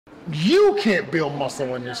You can't build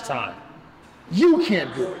muscle in this time. You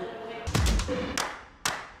can't do it.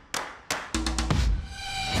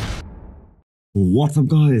 What's up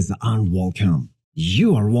guys and welcome.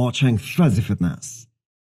 You are watching Psychofitness.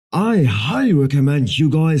 I highly recommend you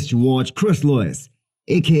guys to watch Chris Lewis,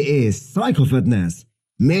 aka Psychofitness,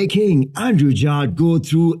 making Andrew Judd go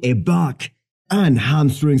through a back and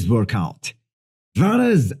hamstrings workout. That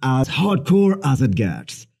is as hardcore as it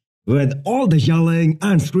gets, with all the yelling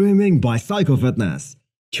and screaming by Psychofitness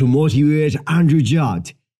to motivate Andrew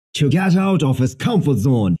Judd to get out of his comfort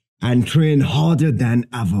zone and train harder than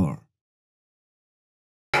ever.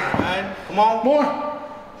 Come on. More.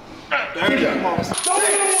 There you go. Come on. That's it.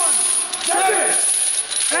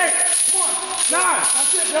 8, 1, 9.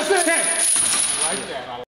 That's it. 10. Right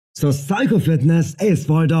there. So Psychofitness is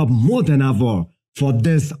fired up more than ever for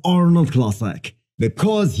this Arnold Classic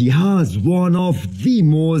because he has one of the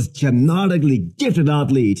most genetically gifted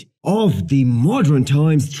athletes of the modern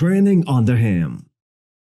times training under him.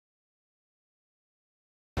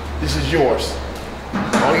 This is yours.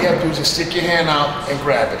 All you have to do is just stick your hand out and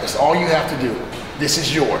grab it. That's all you have to do. This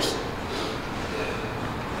is yours.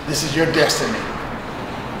 This is your destiny.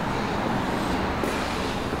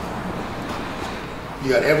 You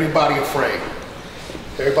got everybody afraid.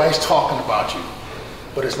 Everybody's talking about you.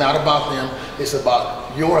 But it's not about them. It's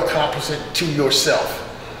about your accomplishment to yourself.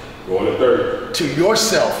 Going to 30. To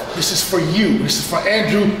yourself. This is for you. This is for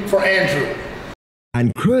Andrew.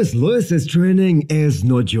 And Chris Lewis's training is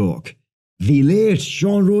no joke. The late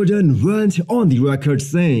Sean Roden went on the record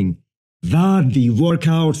saying that the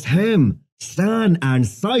workouts him, Stan and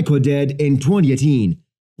Psycho did in 2018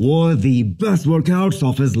 were the best workouts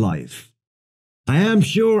of his life. I am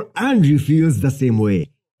sure Andrew feels the same way,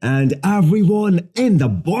 and everyone in the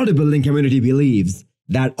bodybuilding community believes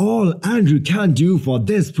that all Andrew can do for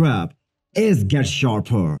this prep is get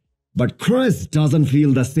sharper. But Chris doesn't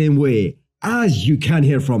feel the same way, as you can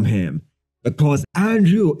hear from him, because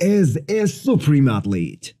Andrew is a supreme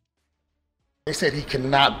athlete. They said he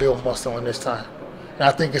cannot build muscle in this time. And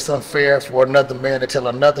I think it's unfair for another man to tell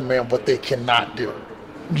another man what they cannot do.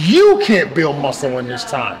 You can't build muscle in this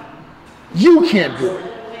time. You can't do it.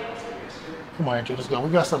 Come on, Andrew, let's go. We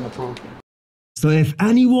got something to prove. So if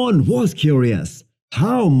anyone was curious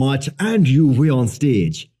how much Andrew weighs on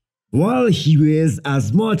stage, well, he weighs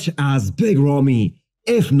as much as Big Ramy,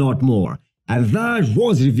 if not more. And that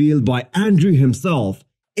was revealed by Andrew himself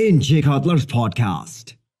in Jay Cutler's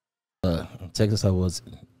podcast. In Texas, I was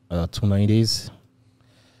 290s.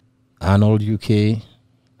 Arnold, UK, I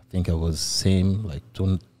think I was same, like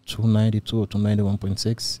 292 or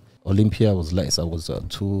 291.6. Olympia was less. I was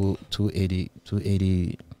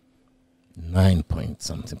 289 point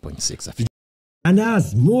something, 0.6. And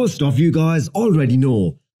as most of you guys already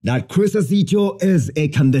know, that Chris Vito is a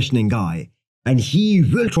conditioning guy. And he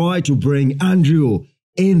will try to bring Andrew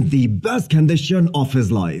in the best condition of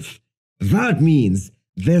his life. That means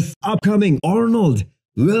this upcoming Arnold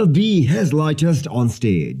will be his lightest on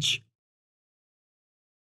stage.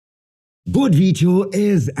 GoodVito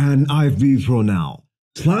is an IFBB pro now,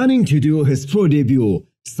 planning to do his pro debut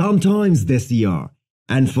sometimes this year.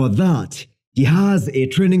 And for that, he has a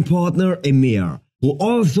training partner, Amir, who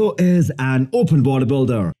also is an open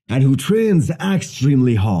bodybuilder and who trains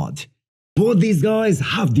extremely hard. Both these guys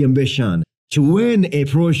have the ambition to win a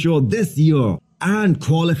pro show this year and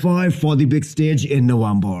qualify for the big stage in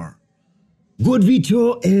November.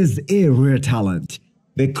 GoodVito is a rare talent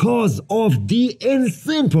because of the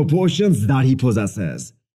insane proportions that he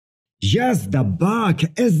possesses. Yes, the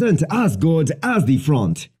back isn't as good as the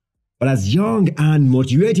front, but as young and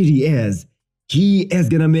motivated he is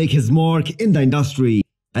gonna make his mark in the industry,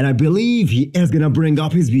 and I believe he is gonna bring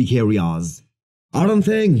up his weak areas. I don't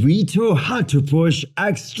think Vito had to push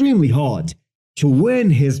extremely hard to win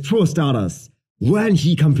his pro status when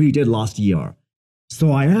he competed last year.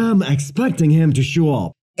 So I am expecting him to show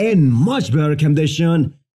up in much better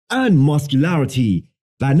condition and muscularity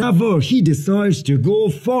whenever he decides to go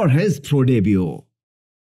for his pro debut.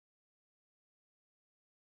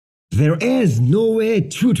 There is no way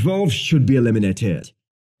 212 should be eliminated.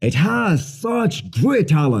 It has such great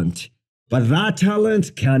talent, but that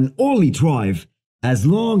talent can only thrive as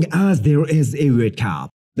long as there is a weight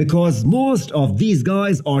cap, because most of these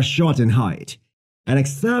guys are short in height. And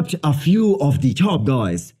except a few of the top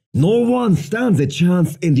guys, no one stands a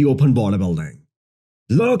chance in the open bodybuilding.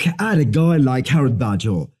 Look at a guy like Kerrith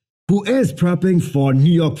Bajo, who is prepping for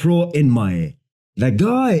New York Pro in May. The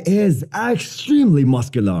guy is extremely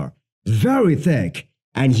muscular, very thick,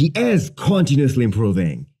 and he is continuously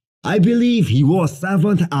improving. I believe he was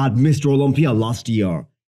 7th at Mr. Olympia last year,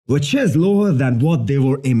 which is lower than what they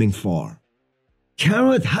were aiming for.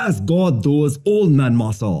 Kerrith has got those old man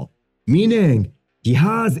muscle, meaning he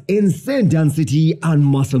has insane density and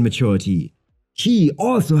muscle maturity. He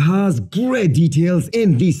also has great details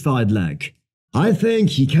in the side leg. I think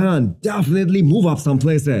he can definitely move up some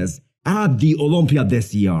places at the Olympia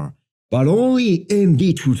this year, but only in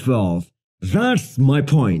the 212. That's my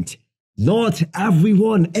point. Not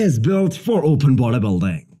everyone is built for open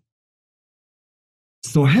bodybuilding.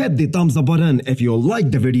 So hit the thumbs up button if you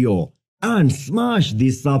like the video and smash the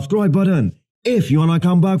subscribe button if you wanna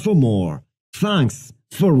come back for more. Thanks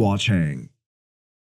for watching.